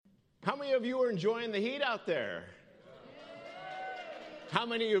How many of you are enjoying the heat out there? How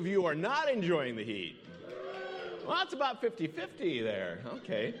many of you are not enjoying the heat? Well, it's about 50-50 there.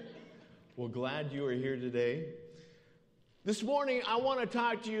 Okay. Well, glad you are here today. This morning, I want to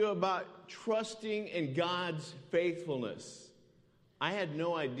talk to you about trusting in God's faithfulness. I had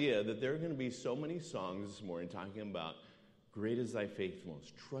no idea that there are going to be so many songs this morning talking about great is thy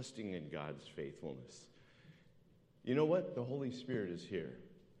faithfulness, trusting in God's faithfulness. You know what? The Holy Spirit is here.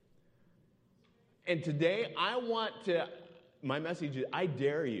 And today, my message is, I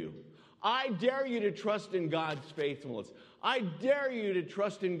dare you. I dare you to trust in God's faithfulness. I dare you to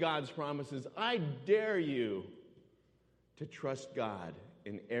trust in God's promises. I dare you to trust God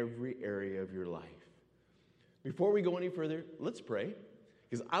in every area of your life. Before we go any further, let's pray,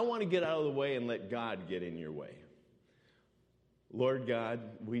 because I want to get out of the way and let God get in your way. Lord God,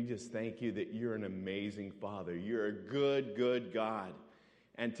 we just thank you that you're an amazing Father. You're a good, good God.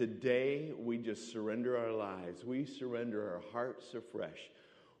 And today, we just surrender our lives. We surrender our hearts afresh.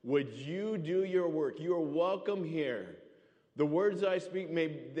 Would you do your work? You are welcome here. The words I speak,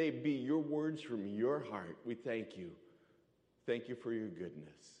 may they be your words from your heart. We thank you. Thank you for your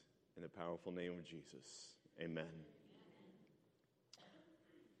goodness. In the powerful name of Jesus, amen.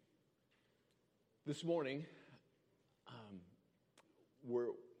 This morning, we're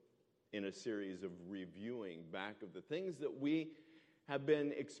in a series of reviewing back of the things that we have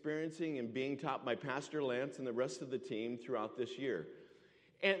been experiencing and being taught by Pastor Lance and the rest of the team throughout this year.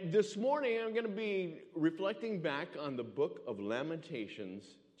 And this morning, I'm going to be reflecting back on the book of Lamentations,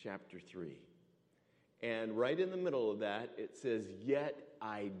 chapter 3. And right in the middle of that, it says, yet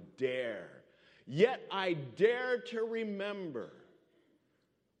I dare to remember.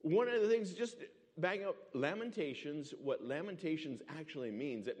 One of the things, just backing up, Lamentations, what Lamentations actually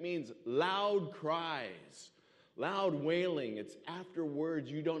means, it means loud cries. Loud wailing. It's after words.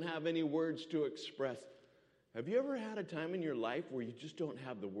 You don't have any words to express. Have you ever had a time in your life where you just don't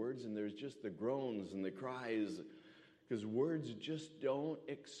have the words and there's just the groans and the cries because words just don't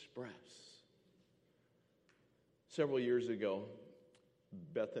express? Several years ago,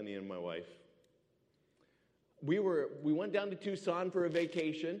 Bethany and my wife, we went down to Tucson for a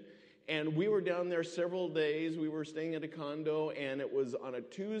vacation, and we were down there several days. We were staying at a condo, and it was on a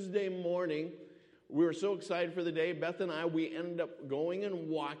Tuesday morning. We were so excited for the day. Beth and I, we ended up going and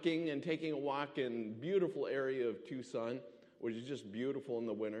walking and taking a walk in beautiful area of Tucson, which is just beautiful in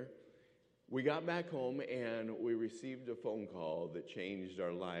the winter. We got back home and we received a phone call that changed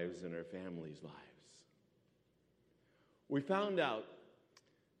our lives and our families' lives. We found out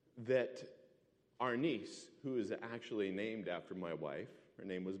that our niece, who is actually named after my wife, her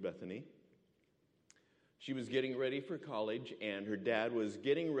name was Bethany, she was getting ready for college, and her dad was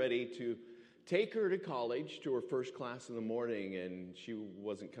getting ready to take her to college to her first class in the morning, and she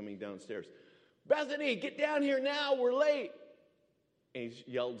wasn't coming downstairs. Bethany, get down here now, we're late. And he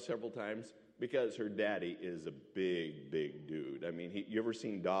yelled several times because her daddy is a big, big dude. I mean, you ever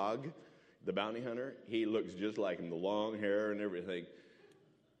seen Dog, the bounty hunter? He looks just like him, the long hair and everything.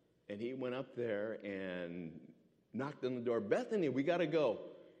 And he went up there and knocked on the door. Bethany, we got to go.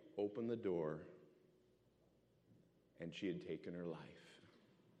 Open the door. And she had taken her life.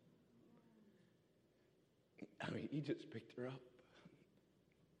 I mean, he just picked her up.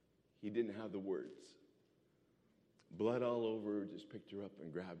 He didn't have the words. Blood all over her, just picked her up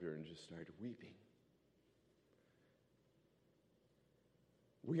and grabbed her and just started weeping.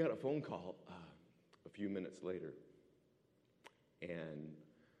 We got a phone call a few minutes later, and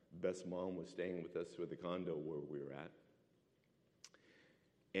Beth's mom was staying with us at the condo where we were at,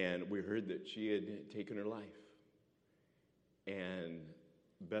 and we heard that she had taken her life. And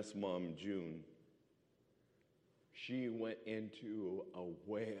Beth's mom, June, she went into a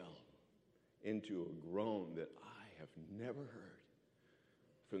wail, into a groan that I have never heard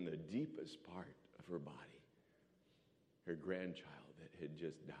from the deepest part of her body, her grandchild that had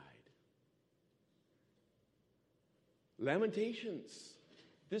just died. Lamentations.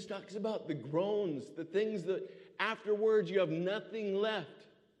 This talks about the groans, the things that afterwards you have nothing left.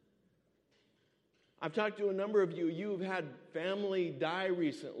 I've talked to a number of you. You've had family die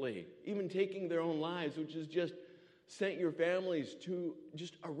recently, even taking their own lives, which has just sent your families to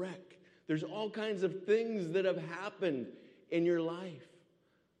just a wreck. There's all kinds of things that have happened in your life,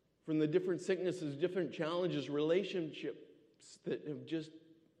 from the different sicknesses, different challenges, relationships that have just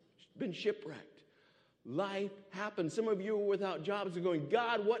been shipwrecked. Life happens. Some of you are without jobs and going,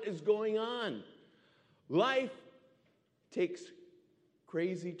 God, what is going on? Life takes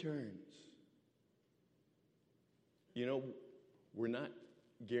crazy turns. You know, we're not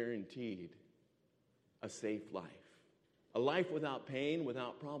guaranteed a safe life. A life without pain,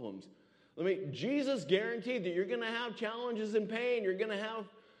 without problems. Jesus guaranteed that you're going to have challenges and pain. You're going to have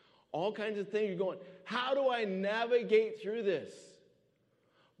all kinds of things. You're going, how do I navigate through this?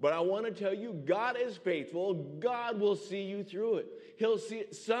 But I want to tell you, God is faithful. God will see you through it. He'll see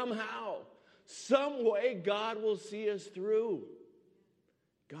it somehow. Some way, God will see us through.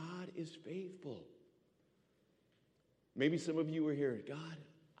 God is faithful. Maybe some of you are here, God,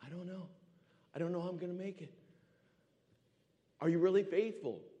 I don't know. I don't know how I'm going to make it. Are you really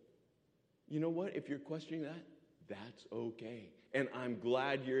faithful? You know what? If you're questioning that, that's okay. And I'm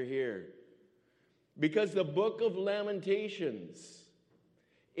glad you're here. Because the book of Lamentations,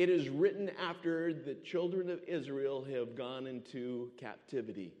 it is written after the children of Israel have gone into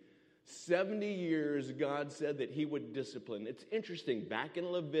captivity. 70 years, God said that he would discipline. It's interesting. Back in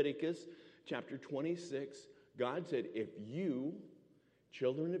Leviticus chapter 26, God said, if you,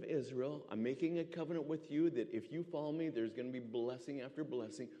 children of Israel, I'm making a covenant with you that if you follow me, there's going to be blessing after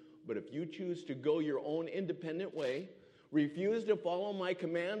blessing. But if you choose to go your own independent way, refuse to follow my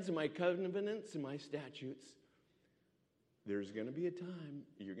commands and my covenants and my statutes, there's going to be a time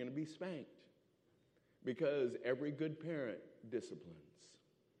you're going to be spanked. Because every good parent disciplines.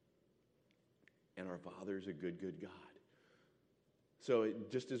 And our Father's a good, good God. So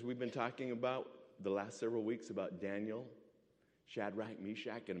just as we've been talking about the last several weeks about Daniel, Shadrach,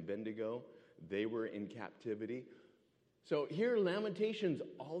 Meshach, and Abednego, they were in captivity. So here in Lamentations,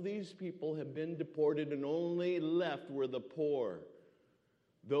 all these people have been deported and only left were the poor.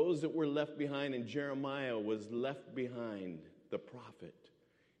 Those that were left behind, and Jeremiah was left behind, the prophet.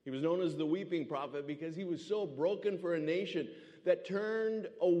 He was known as the weeping prophet because he was so broken for a nation that turned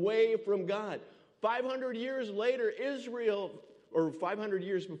away from God. 500 years later, Israel, or 500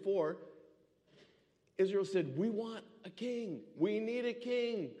 years before, Israel said, we want a king. We need a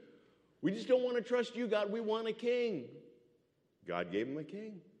king. We just don't want to trust you, God. We want a king. God gave him a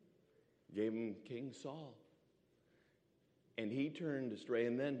king. Gave him King Saul. And he turned astray.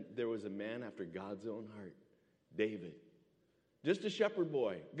 And then there was a man after God's own heart, David. Just a shepherd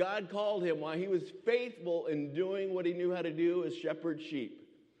boy. God called him while he was faithful in doing what he knew how to do as shepherd sheep.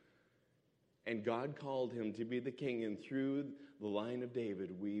 And God called him to be the king. And through the line of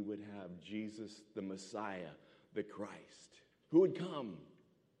David, we would have Jesus, the Messiah, the Christ, who would come.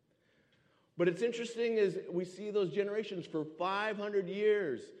 But it's interesting as we see those generations for 500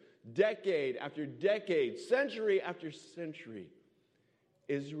 years, decade after decade, century after century,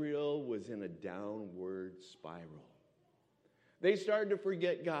 Israel was in a downward spiral. They started to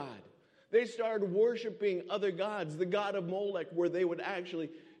forget God. They started worshiping other gods, the god of Molech, where they would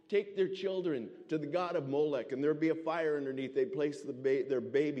actually take their children to the god of Molech, and there'd be a fire underneath. They'd place their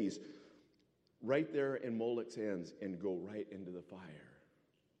babies right there in Molech's hands and go right into the fire,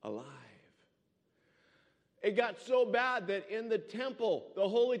 alive. It got so bad that in the temple, the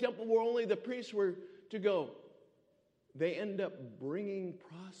holy temple where only the priests were to go, they end up bringing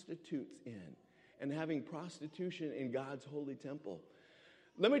prostitutes in and having prostitution in God's holy temple.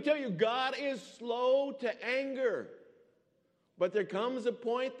 Let me tell you, God is slow to anger. But there comes a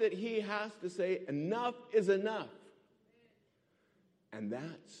point that he has to say, enough is enough. And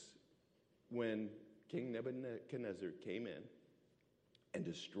that's when King Nebuchadnezzar came in and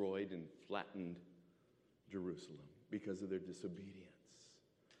destroyed and flattened Jerusalem because of their disobedience.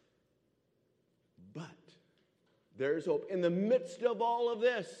 But there's hope. In the midst of all of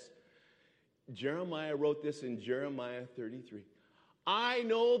this, Jeremiah wrote this in Jeremiah 33. I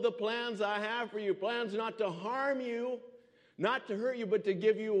know the plans I have for you, plans not to harm you, not to hurt you, but to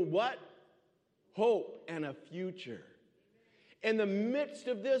give you what? Hope and a future. In the midst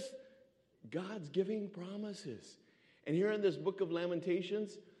of this, God's giving promises. And here in this book of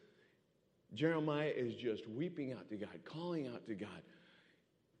Lamentations, Jeremiah is just weeping out to God, calling out to God.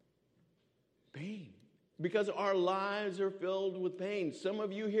 Pain. Because our lives are filled with pain. Some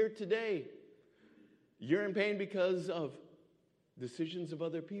of you here today, you're in pain because of decisions of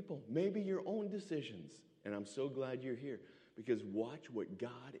other people. Maybe your own decisions. And I'm so glad you're here. Because watch what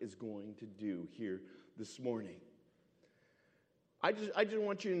God is going to do here this morning. I just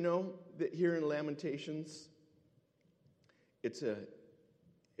want you to know that here in Lamentations, it's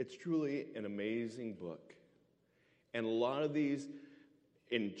truly an amazing book. And a lot of these,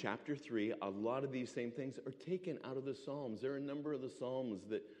 in chapter 3, a lot of these same things are taken out of the Psalms. There are a number of the Psalms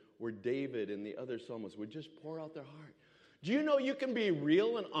that where David and the other psalmists would just pour out their heart. Do you know you can be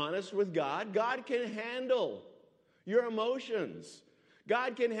real and honest with God? God can handle your emotions.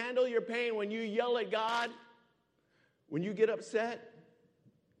 God can handle your pain when you yell at God, when you get upset.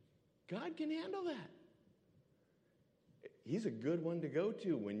 God can handle that. He's a good one to go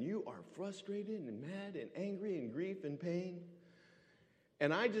to when you are frustrated and mad and angry and grief and pain.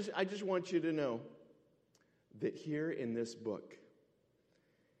 And I just want you to know that here in this book,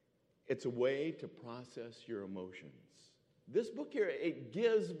 it's a way to process your emotions. This book here, it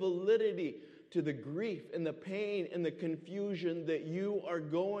gives validity to the grief and the pain and the confusion that you are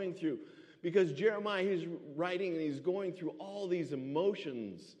going through. Because Jeremiah, he's writing and he's going through all these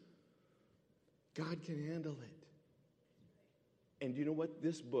emotions. God can handle it. And you know what?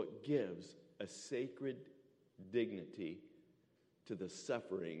 This book gives a sacred dignity to the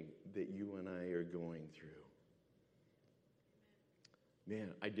suffering that you and I are going through. Man,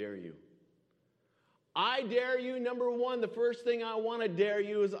 I dare you. I dare you, number one, the first thing I want to dare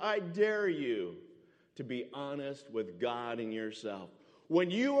you is I dare you to be honest with God and yourself.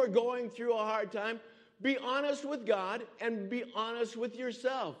 When you are going through a hard time, be honest with God and be honest with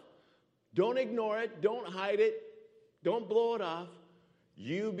yourself. Don't ignore it. Don't hide it. Don't blow it off.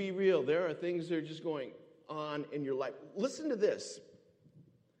 You be real. There are things that are just going on in your life. Listen to this.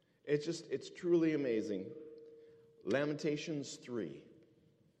 It's truly amazing. Lamentations 3.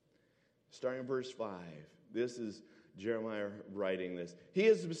 Starting in verse 5. This is Jeremiah writing this. He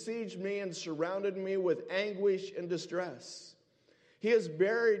has besieged me and surrounded me with anguish and distress. He has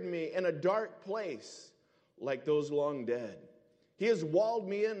buried me in a dark place like those long dead. He has walled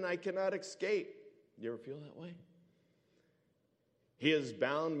me in and I cannot escape. You ever feel that way? He has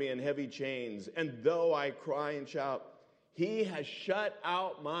bound me in heavy chains, and though I cry and shout, he has shut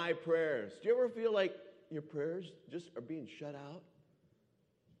out my prayers. Do you ever feel like your prayers just are being shut out?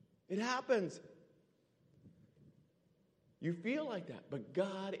 It happens. You feel like that, but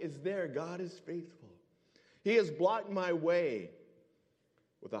God is there. God is faithful. He has blocked my way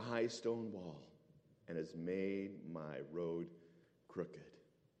with a high stone wall and has made my road crooked.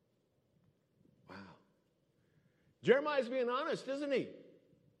 Wow. Jeremiah's being honest, isn't he?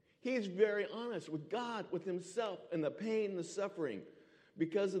 He's very honest with God, with himself, and the pain, the suffering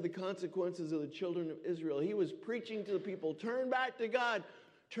because of the consequences of the children of Israel. He was preaching to the people, turn back to God.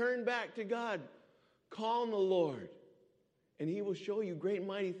 Turn back to God. Call on the Lord. And he will show you great and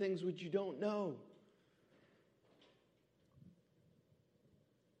mighty things which you don't know.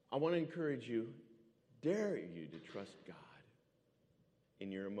 I want to encourage you, dare you to trust God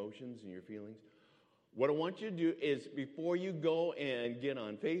in your emotions and your feelings. What I want you to do is before you go and get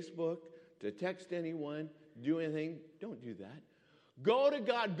on Facebook, to text anyone, do anything, don't do that. Go to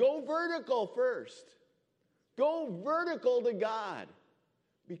God. Go vertical first. Go vertical to God.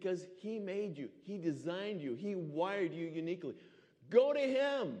 Because he made you. He designed you. He wired you uniquely. Go to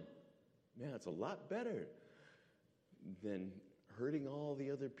him. Man, it's a lot better than hurting all the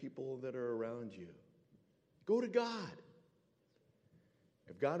other people that are around you. Go to God.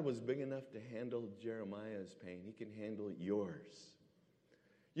 If God was big enough to handle Jeremiah's pain, he can handle yours.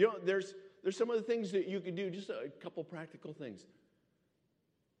 You know, there's some of the things that you can do, just a couple practical things.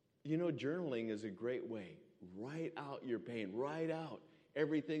 You know, journaling is a great way. Write out your pain. Write out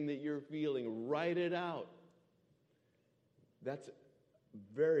everything that you're feeling, write it out. That's a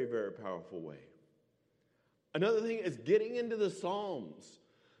very, very powerful way. Another thing is getting into the Psalms.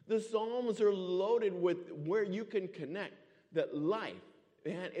 The Psalms are loaded with where you can connect that life,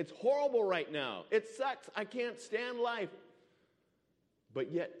 man, it's horrible right now. It sucks. I can't stand life. But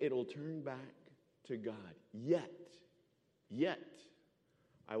yet it'll turn back to God. Yet,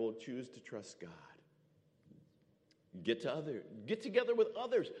 I will choose to trust God. Get together with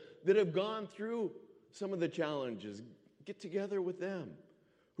others that have gone through some of the challenges. Get together with them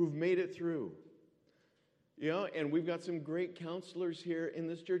who've made it through. You know, and we've got some great counselors here in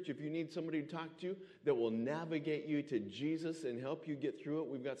this church. If you need somebody to talk to that will navigate you to Jesus and help you get through it,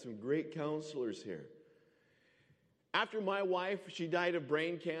 we've got some great counselors here. After my wife, she died of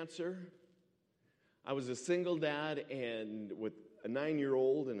brain cancer, I was a single dad, and with a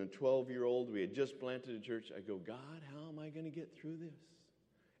 9-year-old and a 12-year-old, we had just planted a church. I go, God, how am I going to get through this?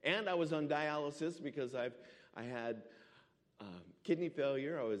 And I was on dialysis because I had kidney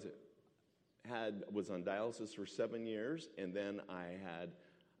failure. I was on dialysis for 7 years, and then I had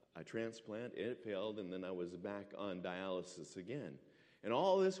a transplant, and it failed, and then I was back on dialysis again. And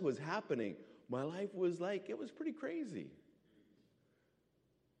all this was happening. My life was like, it was pretty crazy.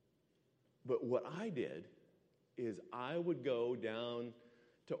 But what I did is I would go down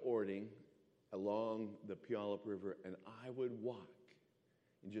to Orting along the Puyallup River, and I would walk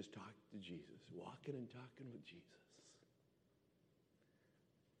and just talk to Jesus, walking and talking with Jesus.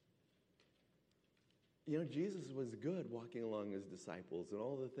 You know, Jesus was good walking along his disciples and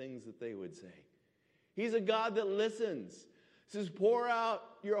all the things that they would say. He's a God that listens. He says, pour out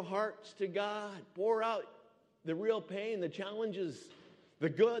your hearts to God. Pour out the real pain, the challenges, the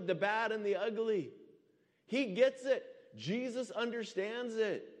good, the bad, and the ugly. He gets it. Jesus understands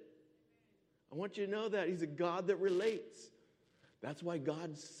it. I want you to know that. He's a God that relates. That's why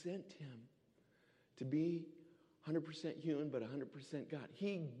God sent him to be 100% human, but 100% God.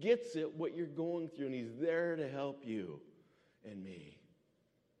 He gets it, what you're going through, and he's there to help you and me.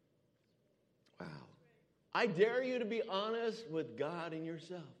 Wow. I dare you to be honest with God and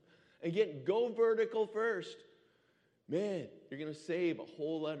yourself. Again, go vertical first. Man, you're going to save a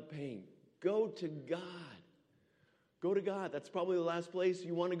whole lot of pain. Go to God. Go to God. That's probably the last place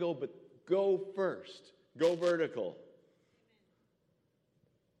you want to go, but go first. Go vertical.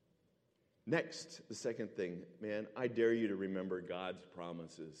 Next, the second thing, man, I dare you to remember God's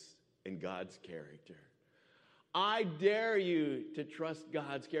promises and God's character. I dare you to trust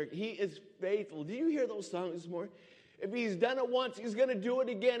God's character. He is faithful. Did you hear those songs this morning? If he's done it once, he's going to do it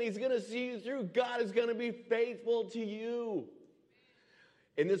again. He's going to see you through. God is going to be faithful to you.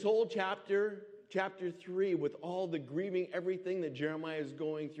 In this whole chapter 3, with all the grieving, everything that Jeremiah is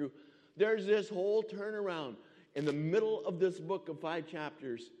going through, there's this whole turnaround. In the middle of this book of 5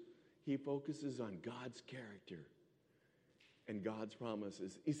 chapters, he focuses on God's character and God's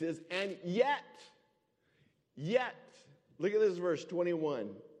promises. He says, and yet, look at this verse 21.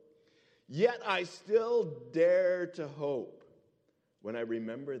 Yet I still dare to hope when I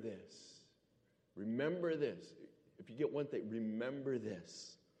remember this. Remember this. If you get one thing, remember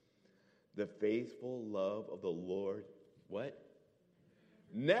this. The faithful love of the Lord, what?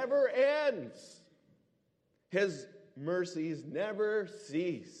 Never ends. His mercies never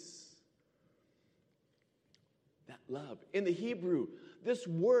cease. That love. In the Hebrew, this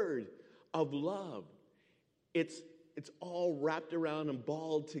word of love, it's all wrapped around and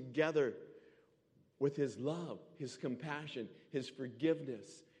balled together with his love, his compassion, his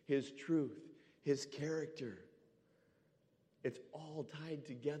forgiveness, his truth, his character. It's all tied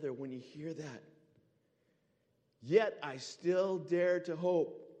together when you hear that. Yet I still dare to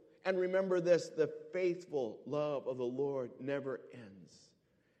hope. And remember this, the faithful love of the Lord never ends.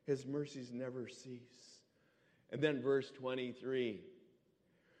 His mercies never cease. And then verse 23.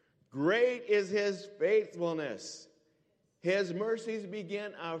 Great is his faithfulness. His mercies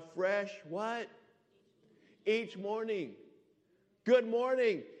begin afresh, what? Each morning. Good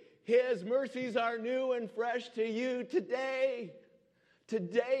morning. His mercies are new and fresh to you today.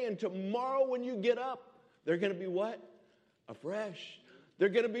 Today and tomorrow when you get up, they're going to be what? Afresh. They're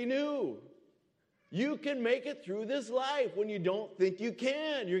going to be new. You can make it through this life when you don't think you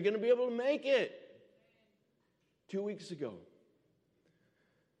can. You're going to be able to make it. 2 weeks ago,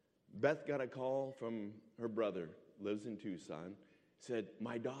 Beth got a call from her brother, lives in Tucson, said,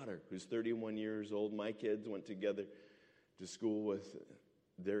 my daughter, who's 31 years old, my kids went together to school with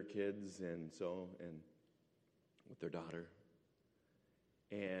their kids and with their daughter,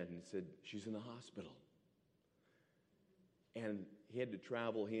 and said, she's in the hospital. And he had to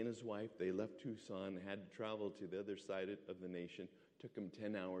travel, he and his wife, they left Tucson, had to travel to the other side of the nation. Took them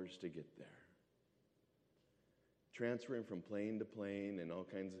 10 hours to get there. Transferring from plane to plane and all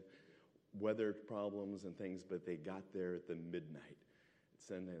kinds of weather problems and things, but they got there at the midnight.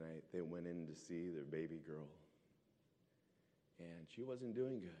 Sunday night, they went in to see their baby girl. And she wasn't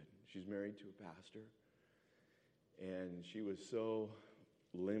doing good. She's married to a pastor. And she was so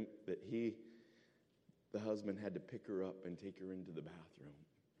limp that the husband had to pick her up and take her into the bathroom.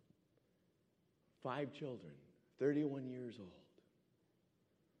 5 children, 31 years old.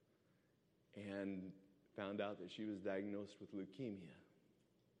 And found out that she was diagnosed with leukemia.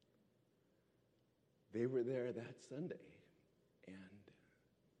 They were there that Sunday. And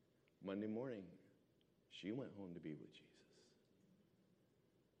Monday morning, she went home to be with Jesus.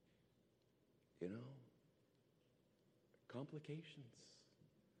 You know, complications.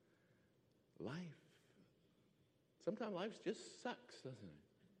 Life. Sometimes life just sucks, doesn't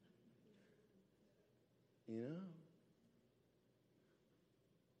it? You know?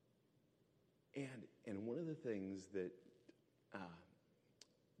 And one of the things that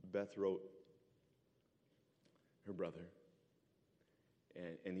Beth wrote, her brother,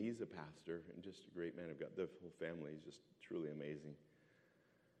 and he's a pastor and just a great man of God. The whole family is just truly amazing.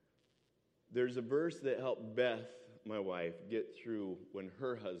 There's a verse that helped Beth, my wife, get through when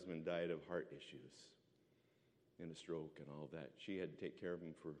her husband died of heart issues and a stroke and all that. She had to take care of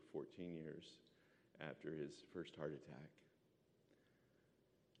him for 14 years after his first heart attack.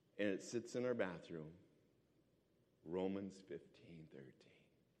 And it sits in our bathroom, Romans 15:13.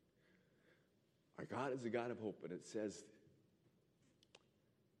 Our God is a God of hope, and it says,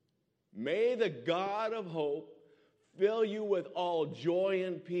 may the God of hope fill you with all joy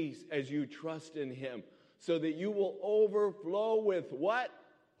and peace as you trust in him, so that you will overflow with what?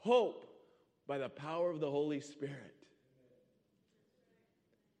 Hope, by the power of the Holy Spirit.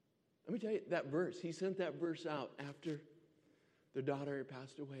 Let me tell you that verse. He sent that verse out after their daughter had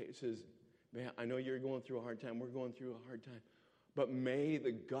passed away. It says, man, I know you're going through a hard time. We're going through a hard time. But may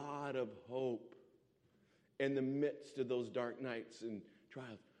the God of hope, in the midst of those dark nights and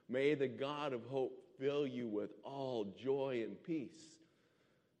trials, may the God of hope fill you with all joy and peace,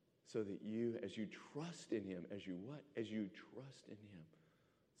 so that you, as you trust in him, as you what? As you trust in him,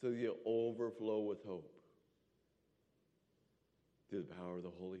 so that you'll overflow with hope through the power of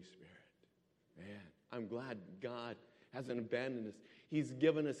the Holy Spirit. Man, I'm glad God hasn't abandoned us. He's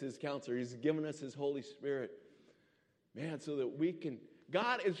given us his counselor. He's given us his Holy Spirit. Man, so that we can,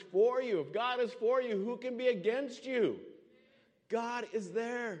 God is for you. If God is for you, who can be against you? God is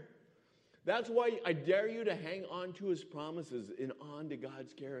there. That's why I dare you to hang on to his promises and on to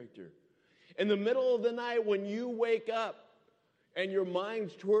God's character. In the middle of the night when you wake up and your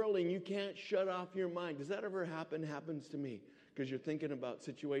mind's twirling, you can't shut off your mind. Does that ever happen? Happens to me. Because you're thinking about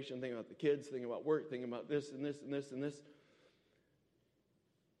situation, thinking about the kids, thinking about work, thinking about this and this and this and this.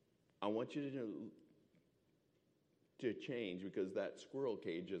 I want you to change, because that squirrel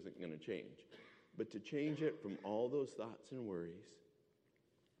cage isn't going to change. But to change it from all those thoughts and worries.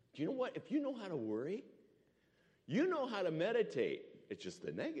 Do you know what? If you know how to worry, you know how to meditate. It's just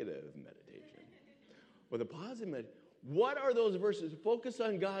the negative meditation. Or the positive meditation. What are those verses? Focus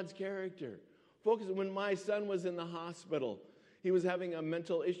on God's character. Focus. When my son was in the hospital, he was having a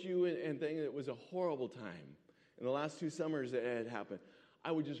mental issue and thing. It was a horrible time. In the last 2 summers it had happened.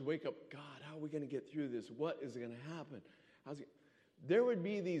 I would just wake up, God, how are we going to get through this? What is going to happen? There would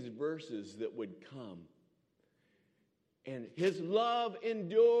be these verses that would come. And his love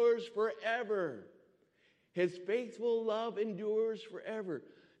endures forever. His faithful love endures forever.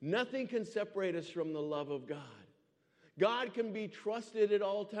 Nothing can separate us from the love of God. God can be trusted at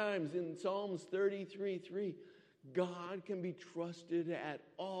all times. In Psalms 33:3, God can be trusted at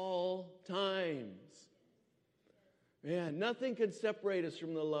all times. Man, nothing can separate us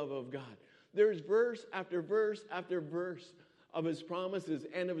from the love of God. There's verse after verse after verse of his promises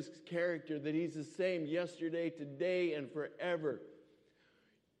and of his character, that he's the same yesterday, today, and forever.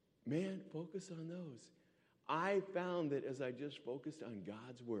 Man, focus on those. I found that as I just focused on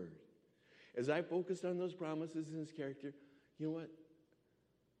God's word, as I focused on those promises and his character, you know what?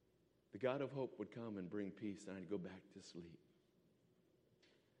 The God of hope would come and bring peace, and I'd go back to sleep.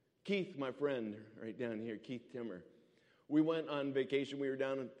 Keith, my friend, right down here, Keith Timmer. We went on vacation. We were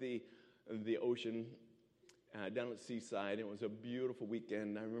down at the ocean, down at Seaside. It was a beautiful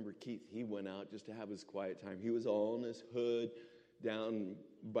weekend. I remember Keith, he went out just to have his quiet time. He was all in his hood down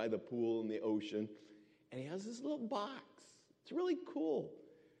by the pool in the ocean. And he has this little box. It's really cool.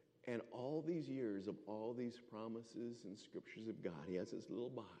 And all these years of all these promises and scriptures of God, he has this little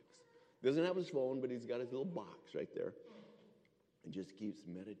box. Doesn't have his phone, but he's got his little box right there. And just keeps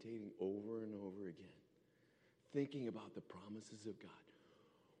meditating over and over again, thinking about the promises of God.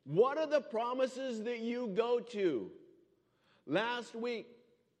 What are the promises that you go to? Last week,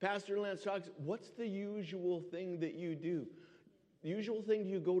 Pastor Lance talks, what's the usual thing that you do? The usual thing, do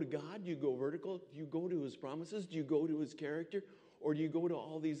you go to God? Do you go vertical? Do you go to his promises? Do you go to his character? Or do you go to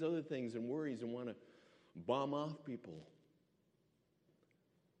all these other things and worries and want to bomb off people?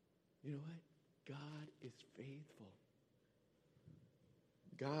 You know what? God is faithful.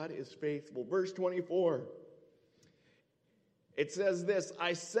 God is faithful. Verse 24. It says this,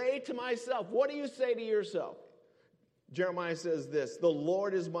 I say to myself, what do you say to yourself? Jeremiah says this, the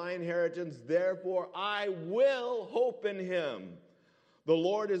Lord is my inheritance, therefore I will hope in him. The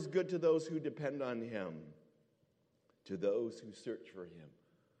Lord is good to those who depend on him, to those who search for him.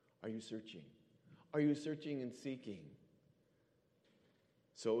 Are you searching? Are you searching and seeking?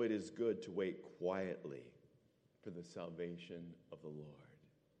 So it is good to wait quietly for the salvation of the Lord.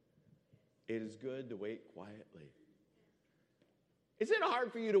 It is good to wait quietly. Is it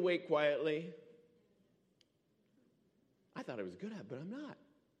hard for you to wait quietly? I thought I was good at it, but I'm not.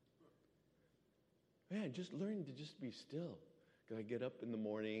 Man, just learn to just be still. Because I get up in the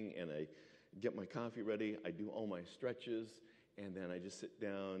morning and I get my coffee ready. I do all my stretches. And then I just sit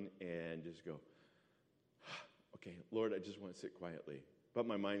down and just go, okay, Lord, I just want to sit quietly. But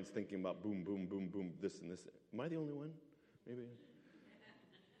my mind's thinking about boom, boom, boom, boom, this and this. Am I the only one? Maybe.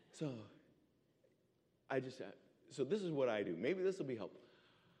 So this is what I do. Maybe this will be helpful.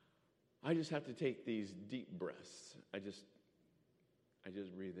 I just have to take these deep breaths. I just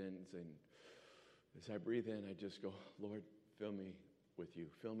breathe in and say, as I breathe in, I just go, Lord, fill me with you.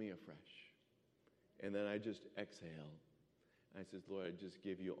 Fill me afresh. And then I just exhale. I says, Lord, I just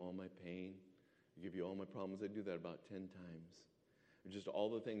give you all my pain. I give you all my problems. I do that about 10 times. Just all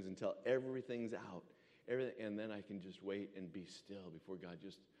the things until everything's out. Everything, and then I can just wait and be still before God.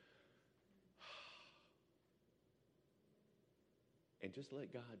 And just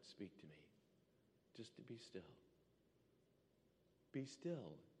let God speak to me. Just to be still. Be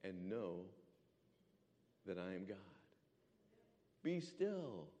still and know that I am God. Be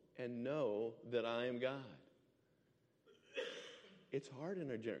still and know that I am God. It's hard in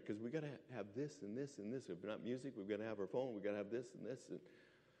our generation because we've got to have this and this and this. If not music, we've got to have our phone. We've got to have this and this. And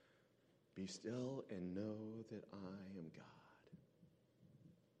be still and know that I am God.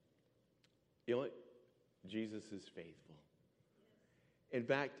 You know what? Jesus is faithful. In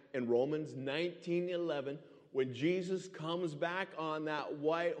fact, in Romans 19:11, when Jesus comes back on that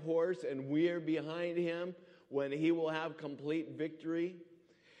white horse and we're behind him, when he will have complete victory,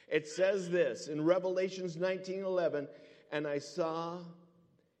 it says this in Revelations 19:11, and I saw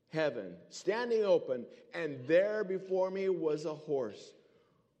heaven standing open, and there before me was a horse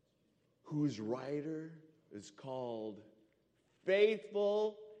whose rider is called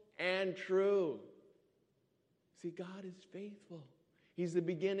Faithful and True. See, God is faithful. He's the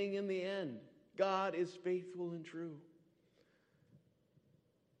beginning and the end. God is faithful and true.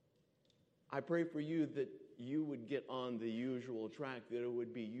 I pray for you that you would get on the usual track, that it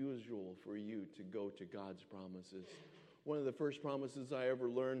would be usual for you to go to God's promises. One of the first promises I ever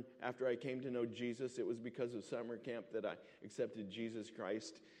learned after I came to know Jesus, it was because of summer camp that I accepted Jesus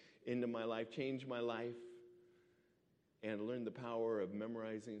Christ into my life, changed my life, and learned the power of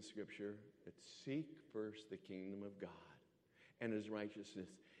memorizing Scripture. It's seek first the kingdom of God and his righteousness,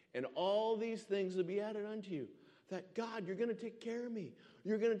 and all these things will be added unto you. That God, you're going to take care of me.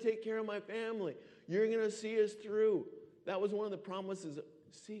 You're going to take care of my family. You're going to see us through. That was one of the promises.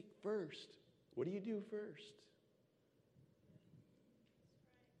 Seek first. What do you do first?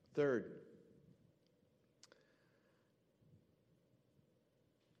 Third,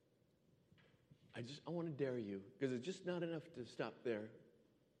 I want to dare you, because it's just not enough to stop there.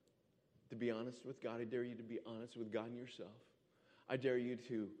 To be honest with God, I dare you to be honest with God and yourself. I dare you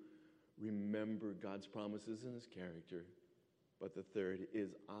to remember God's promises and his character. But the third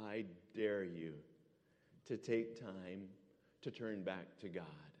is, I dare you to take time to turn back to God.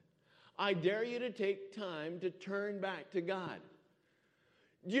 I dare you to take time to turn back to God.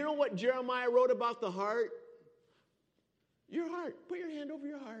 Do you know what Jeremiah wrote about the heart? Your heart. Put your hand over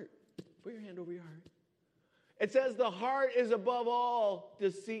your heart. Put your hand over your heart. It says the heart is above all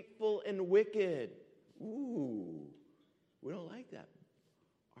deceitful and wicked. Ooh, we don't like that.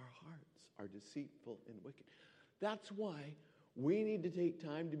 Our hearts are deceitful and wicked. That's why we need to take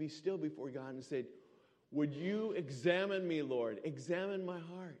time to be still before God and say, would you examine me, Lord? Examine my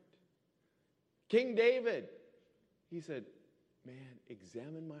heart. King David, he said, man,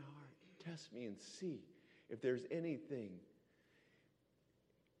 examine my heart. Test me and see if there's anything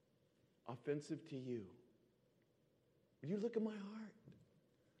offensive to you. Would you look at my heart?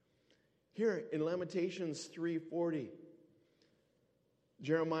 Here in Lamentations 3:40,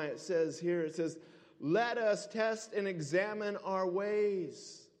 Jeremiah says here, it says, let us test and examine our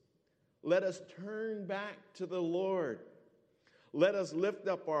ways. Let us turn back to the Lord. Let us lift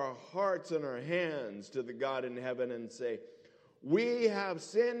up our hearts and our hands to the God in heaven and say, we have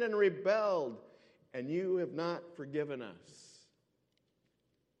sinned and rebelled, and you have not forgiven us.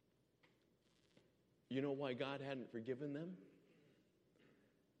 You know why God hadn't forgiven them?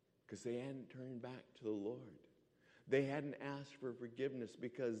 Because they hadn't turned back to the Lord. They hadn't asked for forgiveness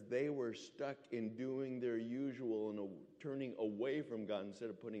because they were stuck in doing their usual and turning away from God instead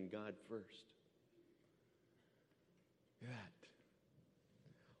of putting God first. That.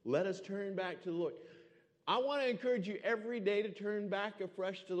 Let us turn back to the Lord. I want to encourage you every day to turn back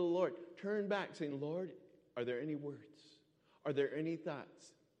afresh to the Lord. Turn back saying, Lord, are there any words? Are there any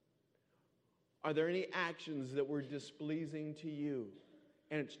thoughts? Are there any actions that were displeasing to you?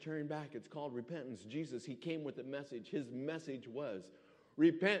 And it's turned back. It's called repentance. Jesus, he came with a message. His message was,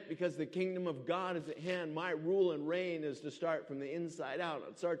 repent because the kingdom of God is at hand. My rule and reign is to start from the inside out.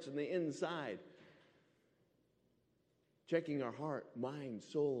 It starts from the inside. Checking our heart, mind,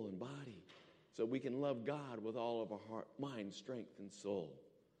 soul, and body so we can love God with all of our heart, mind, strength, and soul.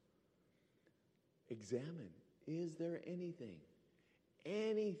 Examine. Is there anything?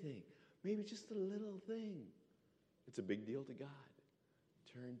 Maybe just a little thing. It's a big deal to God.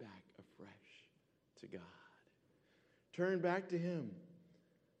 Turn back afresh to God. Turn back to him.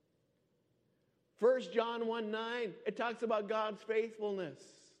 1 John 1:9, it talks about God's faithfulness.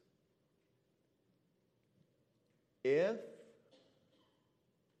 If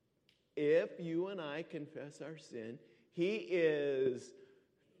you and I confess our sin, he is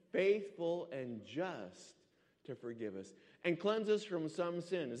faithful and just to forgive us and cleanse us from some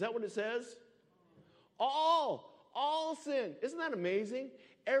sin. Is that what it says? All sin. Isn't that amazing?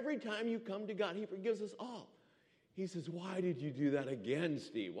 Every time you come to God, he forgives us all. He says, why did you do that again,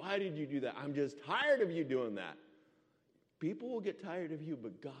 Steve? Why did you do that? I'm just tired of you doing that. People will get tired of you,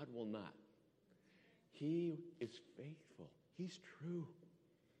 but God will not. He is faithful. He's true.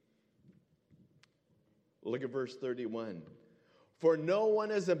 Look at verse 31. For no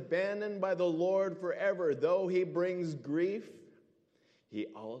one is abandoned by the Lord forever. Though he brings grief, he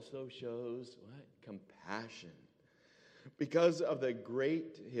also shows what? Compassion. Because of his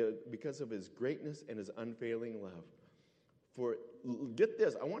greatness and his unfailing love. For, get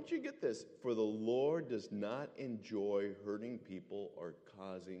this, I want you to get this. For the Lord does not enjoy hurting people or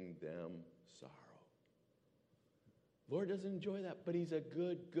causing them sorrow. Lord doesn't enjoy that, but he's a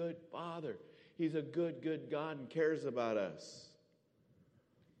good, good Father. He's a good, good God and cares about us.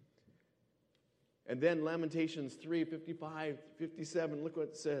 And then Lamentations 3, 55, 57, look what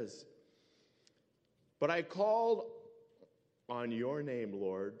it says. But I called on your name,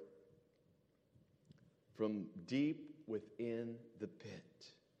 Lord, from deep within the pit.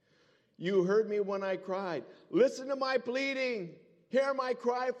 You heard me when I cried. Listen to my pleading. Hear my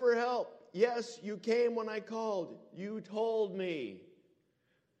cry for help. Yes, you came when I called. You told me,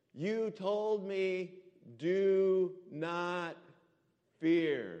 do not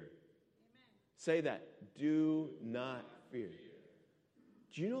fear. Amen. Say that. Do not fear.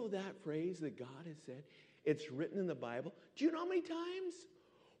 Do you know that phrase that God has said? It's written in the Bible. Do you know how many times?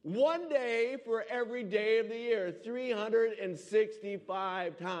 One day for every day of the year,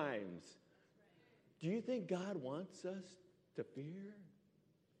 365 times. Do you think God wants us to fear?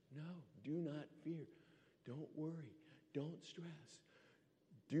 No, do not fear. Don't worry. Don't stress.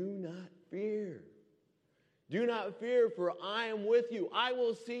 Do not fear. Do not fear, for I am with you. I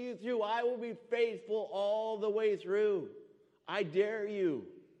will see you through. I will be faithful all the way through. I dare you.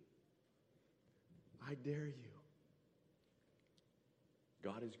 I dare you.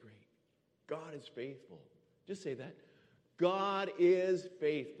 God is great. God is faithful. Just say that. God is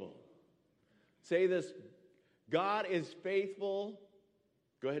faithful. Say this. God is faithful.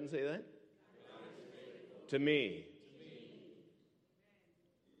 Go ahead and say that. To me.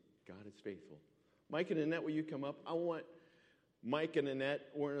 God is faithful. Mike and Annette, will you come up? I want Mike and Annette,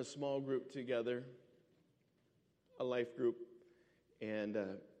 we're in a small group together, a life group, and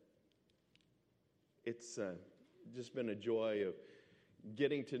it's just been a joy of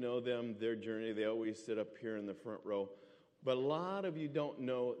getting to know them, their journey. They always sit up here in the front row, but a lot of you don't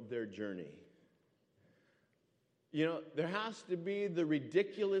know their journey. You know, there has to be the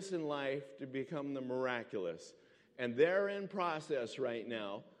ridiculous in life to become the miraculous, and they're in process right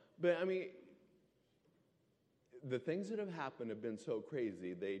now. But I mean, the things that have happened have been so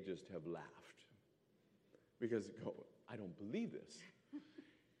crazy, they just have laughed. Because, I don't believe this.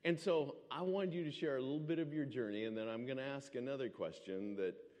 And so I wanted you to share a little bit of your journey, and then I'm going to ask another question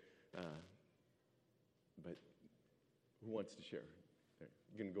that, but who wants to share?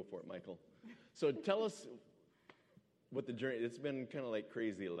 You're going to go for it, Michael. So tell us what the journey, it's been kind of like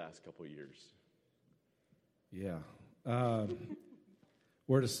crazy the last couple of years. Yeah.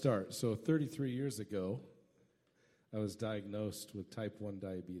 Where to start? So 33 years ago, I was diagnosed with type 1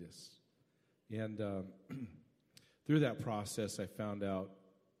 diabetes. And through that process, I found out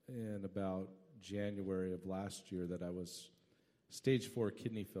in about January of last year that I was stage 4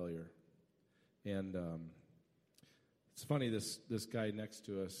 kidney failure. And it's funny, this guy next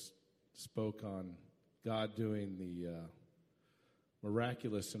to us spoke on God doing the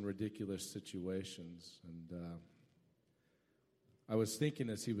miraculous and ridiculous situations. And I was thinking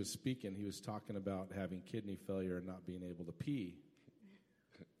as he was speaking, he was talking about having kidney failure and not being able to pee.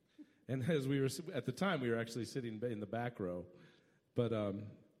 And as we were, at the time, we were actually sitting in the back row. But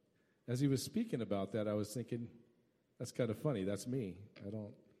as he was speaking about that, I was thinking, that's kind of funny. That's me.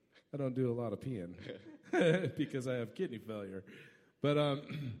 I don't do a lot of peeing because I have kidney failure. But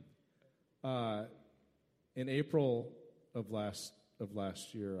in April of last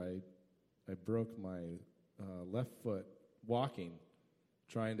year, I broke my left foot walking,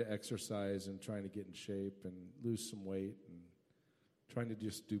 trying to exercise and trying to get in shape and lose some weight and trying to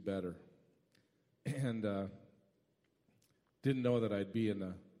just do better. And didn't know that I'd be in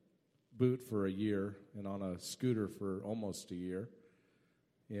a boot for a year and on a scooter for almost a year.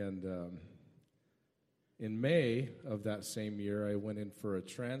 And in May of that same year, I went in for a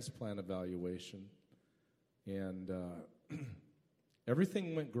transplant evaluation. And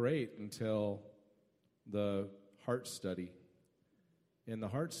everything went great until the heart study. In the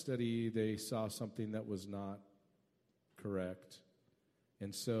heart study, they saw something that was not correct.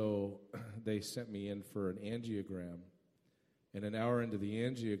 And so they sent me in for an angiogram. And an hour into the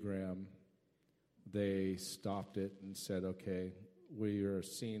angiogram, they stopped it and said, okay, we are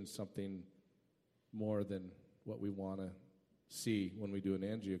seeing something more than what we want to see when we do an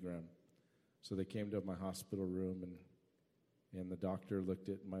angiogram. So they came to my hospital room, and the doctor looked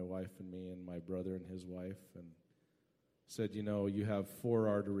at my wife and me and my brother and his wife and said, you know, you have 4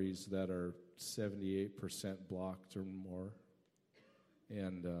 arteries that are 78% blocked or more.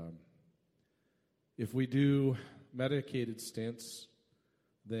 And if we do medicated stents,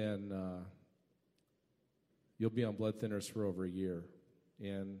 then you'll be on blood thinners for over a year.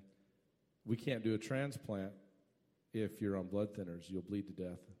 And we can't do a transplant if you're on blood thinners. You'll bleed to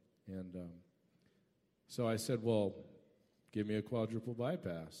death. And so I said, well, give me a quadruple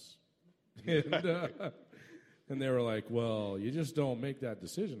bypass. And they were like, well, you just don't make that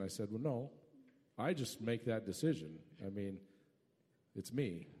decision. I said, well, no, I just make that decision. I mean, it's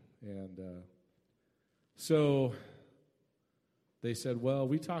me. And so they said, well,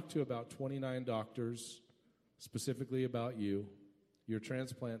 we talked to about 29 doctors specifically about you, your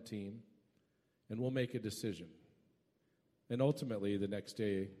transplant team, and we'll make a decision. And ultimately, the next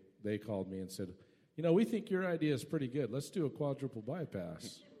day, they called me and said, you know, we think your idea is pretty good. Let's do a quadruple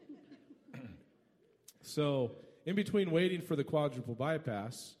bypass. So in between waiting for the quadruple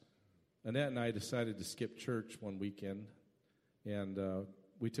bypass, Annette and I decided to skip church one weekend. And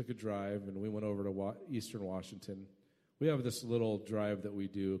we took a drive, and we went over to Eastern Washington. We have this little drive that we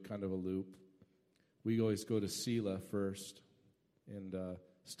do, kind of a loop. We always go to Sela first and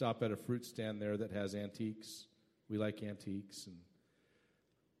stop at a fruit stand there that has antiques. We like antiques. And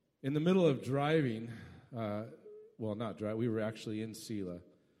in the middle of driving, we were actually in Sela.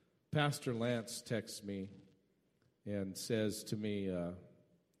 Pastor Lance texts me and says to me,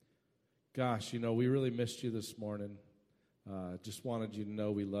 gosh, you know, we really missed you this morning. Just wanted you to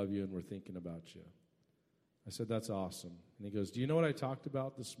know we love you and we're thinking about you. I said, that's awesome. And he goes, do you know what I talked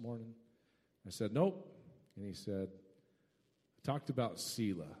about this morning? I said, nope. And he said, I talked about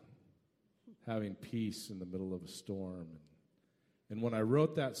Sela, having peace in the middle of a storm. And when I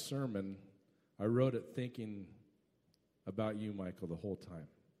wrote that sermon, I wrote it thinking about you, Michael, the whole time,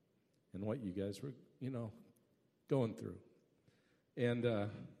 and what you guys were, going through. And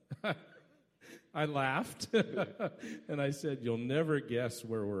I laughed, and I said, you'll never guess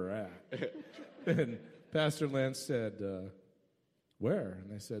where we're at. And Pastor Lance said, where?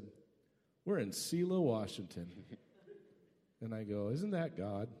 And I said, we're in Sela, Washington. And I go, isn't that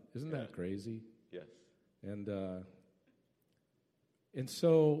God? Isn't that crazy? Yes. And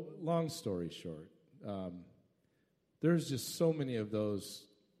so, long story short, there's just so many of those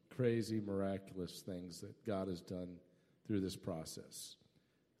crazy, miraculous things that God has done through this process.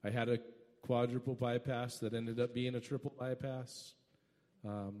 I had a quadruple bypass that ended up being a triple bypass.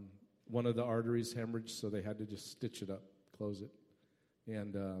 One of the arteries hemorrhaged, so they had to just stitch it up, close it.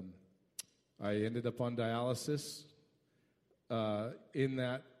 And I ended up on dialysis. In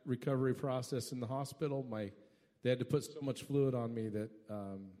that recovery process in the hospital, they had to put so much fluid on me that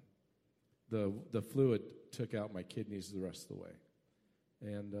the fluid took out my kidneys the rest of the way.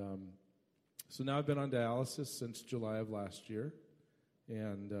 And so now I've been on dialysis since July of last year.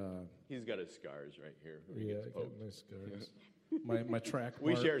 And he's got his scars right here. Yeah, I got my scars. my track marks.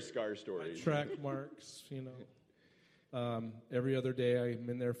 We share scar stories. Track marks, every other day I'm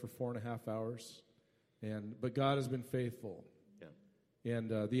in there for 4.5 hours. But God has been faithful. Yeah.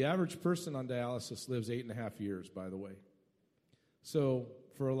 And the average person on dialysis lives 8.5 years, by the way. So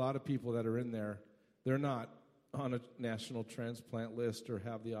for a lot of people that are in there, they're not on a national transplant list or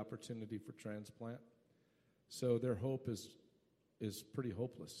have the opportunity for transplant. So their hope is pretty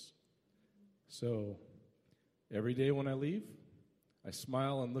hopeless. So every day when I leave, I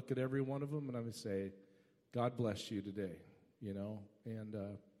smile and look at every one of them, and I would say, God bless you today, and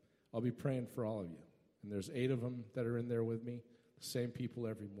I'll be praying for all of you. And there's 8 of them that are in there with me, the same people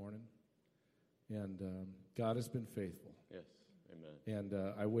every morning. And God has been faithful. Yes, amen.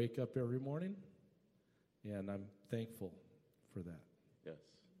 And I wake up every morning, and I'm thankful for that. Yes.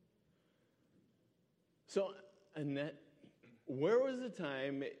 So, Annette, where was the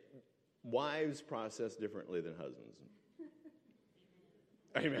time wives process differently than husbands?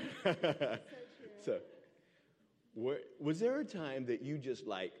 Amen. So, was there a time that you just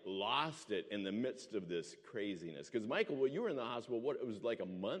lost it in the midst of this craziness? Because Michael, you were in the hospital. It was like a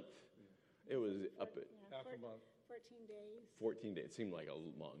month. It was up at half a month. 14 days. 14 days. It seemed like a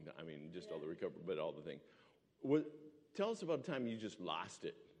long time. I mean, just all the recovery, but all the thing. Tell us about the time you just lost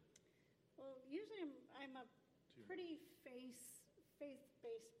it. Well, usually I'm a pretty faith-based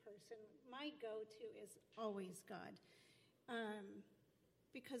person. My go-to is always God.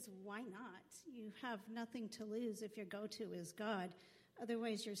 because why not? You have nothing to lose if your go-to is God.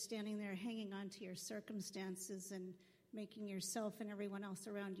 Otherwise, you're standing there hanging on to your circumstances and making yourself and everyone else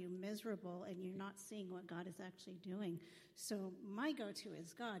around you miserable, and you're not seeing what God is actually doing. So my go-to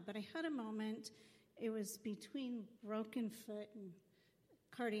is God. But I had a moment, it was between broken foot and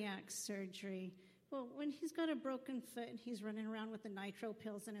cardiac surgery. Well, when he's got a broken foot and he's running around with the nitro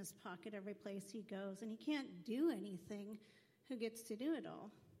pills in his pocket every place he goes, and he can't do anything, who gets to do it all,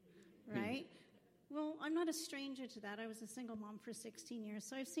 right? Well, I'm not a stranger to that. I was a single mom for 16 years,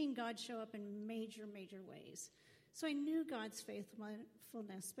 so I've seen God show up in major, major ways. So I knew God's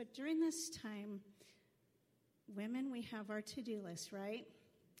faithfulness. But during this time, women, we have our to-do list, right?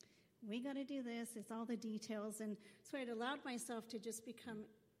 We got to do this. It's all the details. And so I'd allowed myself to just become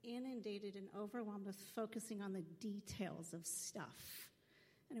inundated and overwhelmed with focusing on the details of stuff.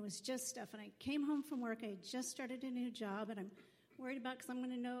 And it was just stuff. And I came home from work. I had just started a new job, and I'm worried about, because I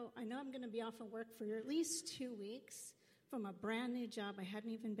know I'm going to be off of work for at least 2 weeks from a brand new job I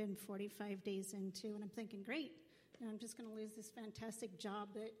hadn't even been 45 days into. And I'm thinking, great, now I'm just going to lose this fantastic job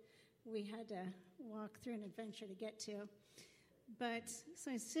that we had to walk through an adventure to get to. But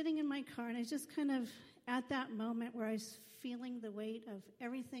so I was sitting in my car, and I was just kind of at that moment where I was feeling the weight of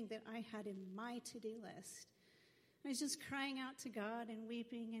everything that I had in my to-do list. I was just crying out to God and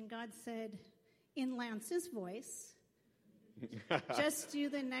weeping, and God said, in Lance's voice, just do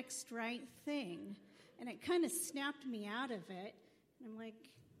the next right thing. And it kind of snapped me out of it. And I'm like,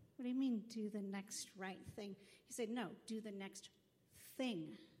 what do you mean, do the next right thing? He said, no, do the next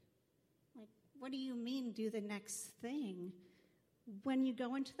thing. Like, what do you mean, do the next thing? When you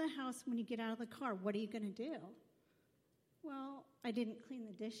go into the house, when you get out of the car, what are you going to do? Well, I didn't clean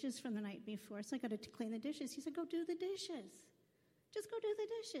the dishes from the night before, so I got to clean the dishes. He said, go do the dishes. Just go do the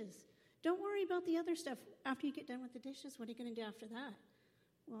dishes. Don't worry about the other stuff. After you get done with the dishes, what are you going to do after that?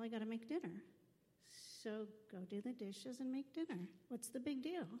 Well, I got to make dinner. So go do the dishes and make dinner. What's the big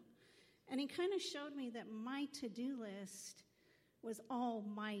deal? And he kind of showed me that my to-do list was all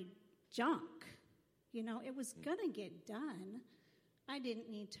my junk. You know, it was going to get done. I didn't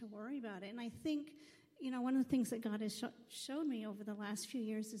need to worry about it. And I think, you know, one of the things that God has showed me over the last few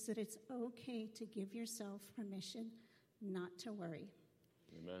years is that it's okay to give yourself permission not to worry.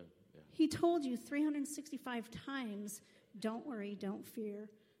 Amen. Yeah. He told you 365 times, don't worry, don't fear,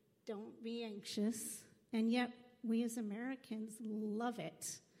 don't be anxious. And yet, we as Americans love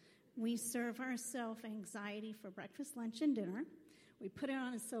it. We serve ourselves anxiety for breakfast, lunch, and dinner. We put it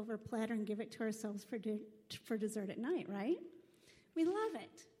on a silver platter and give it to ourselves for dessert at night, right? We love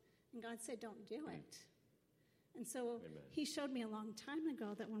it. And God said, don't do it. And so Amen. he showed me a long time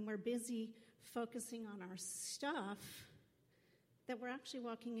ago that when we're busy focusing on our stuff, that we're actually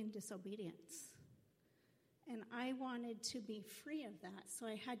walking in disobedience. And I wanted to be free of that, so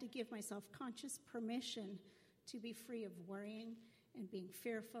I had to give myself conscious permission to be free of worrying and being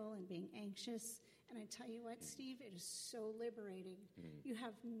fearful and being anxious. And I tell you what, Steve, it is so liberating. You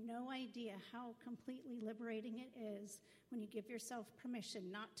have no idea how completely liberating it is when you give yourself permission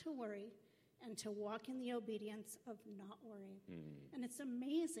not to worry and to walk in the obedience of not worrying. And it's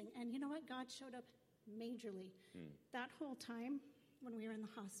amazing. And you know what? God showed up majorly. That whole time when we were in the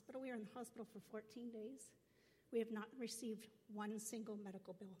hospital for 14 days. We have not received one single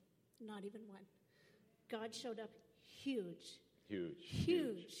medical bill, not even one. God showed up huge.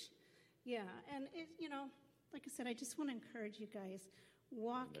 Huge. Yeah, and it, you know, like I said, I just want to encourage you guys,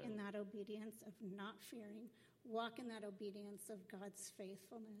 walk in that obedience of not fearing. Walk in that obedience of God's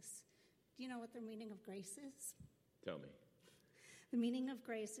faithfulness. Do you know what the meaning of grace is? Tell me. The meaning of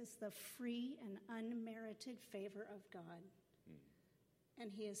grace is the free and unmerited favor of God.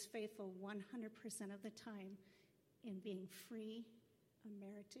 And he is faithful 100% of the time in being free,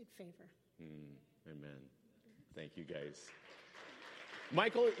 unmerited favor. Amen. Thank you, guys.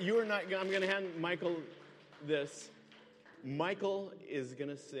 Michael, you are not. I'm going to hand Michael this. Michael is going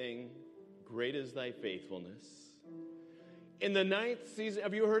to sing "Great Is Thy Faithfulness." In the 9th season,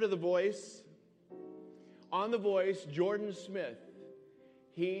 have you heard of The Voice? On The Voice, Jordan Smith,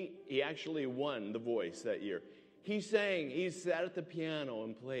 he actually won The Voice that year. He sang, he sat at the piano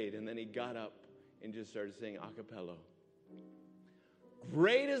and played, and then he got up and just started singing a cappella.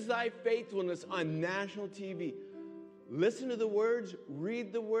 Great is thy faithfulness on national TV. Listen to the words,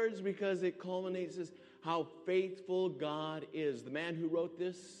 read the words, because it culminates as how faithful God is. The man who wrote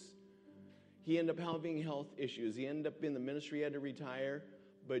this, he ended up having health issues. He ended up in the ministry, he had to retire.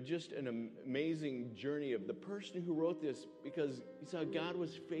 But just an amazing journey of the person who wrote this, because he saw God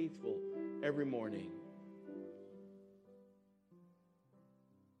was faithful every morning.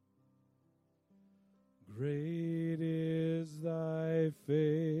 Great is thy thy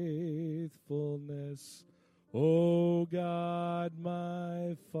faithfulness, O God,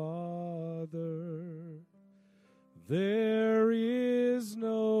 my Father. There is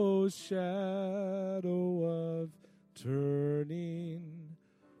no shadow of turning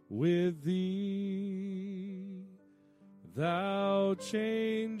with thee. Thou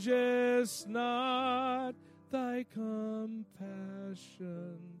changest not, thy compassions,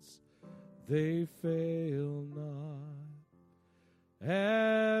 they fail not.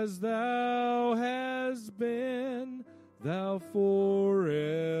 As thou hast been, thou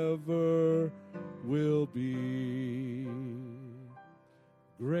forever will be.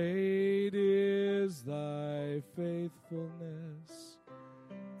 Great is thy faithfulness.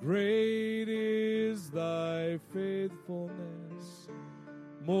 Great is thy faithfulness.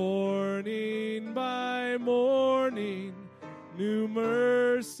 Morning by morning, new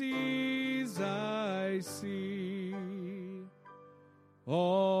mercies I see.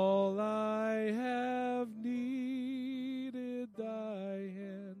 All I have needed, thy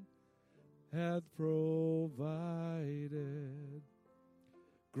hand hath provided.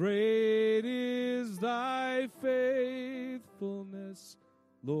 Great is thy faithfulness,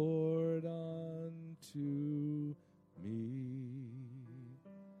 Lord, unto me.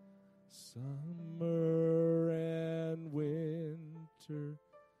 Summer and winter,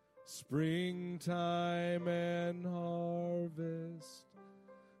 springtime and harvest,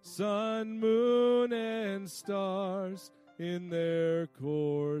 sun, moon, and stars in their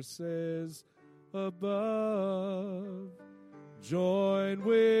courses above, join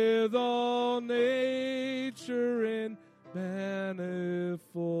with all nature in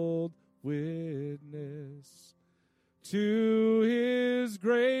manifold witness to his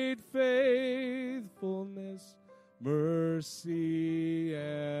great faithfulness, mercy,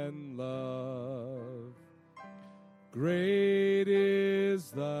 and love. Great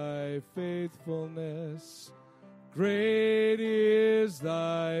is thy faithfulness. Great is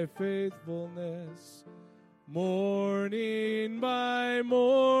thy faithfulness. Morning by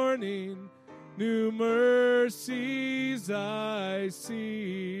morning, new mercies I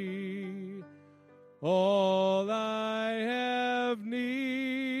see. All I have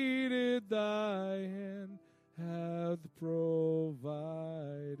needed, thy hand hath provided.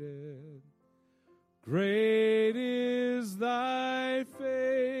 Great is thy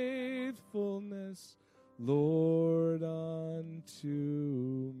faithfulness, Lord,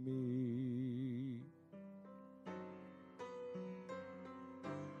 unto me.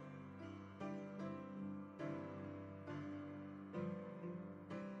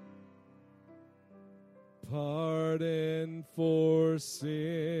 Pardon for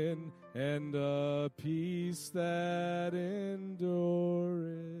sin and a peace that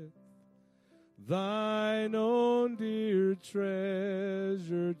endureth, thine own dear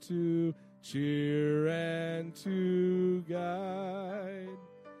treasure to cheer and to guide,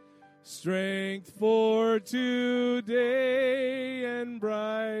 strength for today and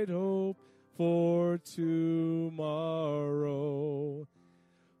bright hope for tomorrow.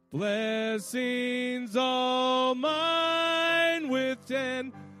 Blessings all mine with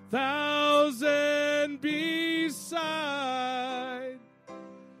 10,000 beside.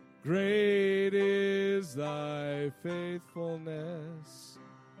 Great is thy faithfulness.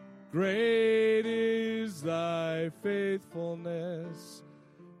 Great is thy faithfulness.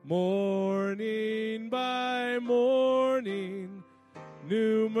 Morning by morning,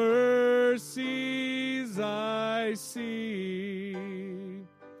 new mercies I see.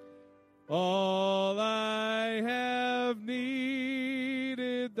 All I have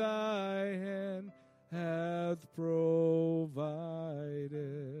needed, thy hand hath provided.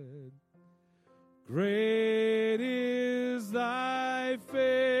 Great is thy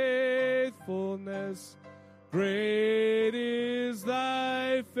faithfulness. Great is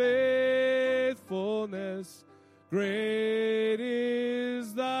thy faithfulness. Great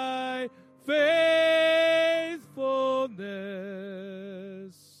is thy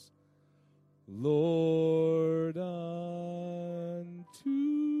faithfulness, Lord, unto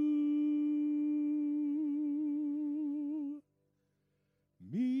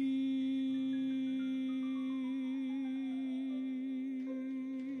me.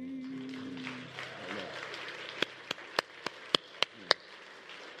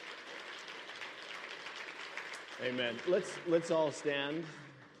 Amen. Let's all stand.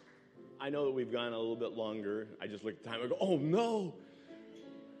 I know that we've gone a little bit longer. I just look at the time and go, oh no.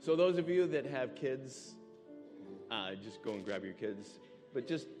 So those of you that have kids, just go and grab your kids. But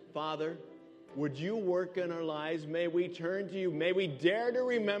just, Father, would you work in our lives? May we turn to you. May we dare to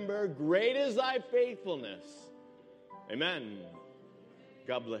remember, great is thy faithfulness. Amen.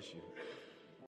 God bless you.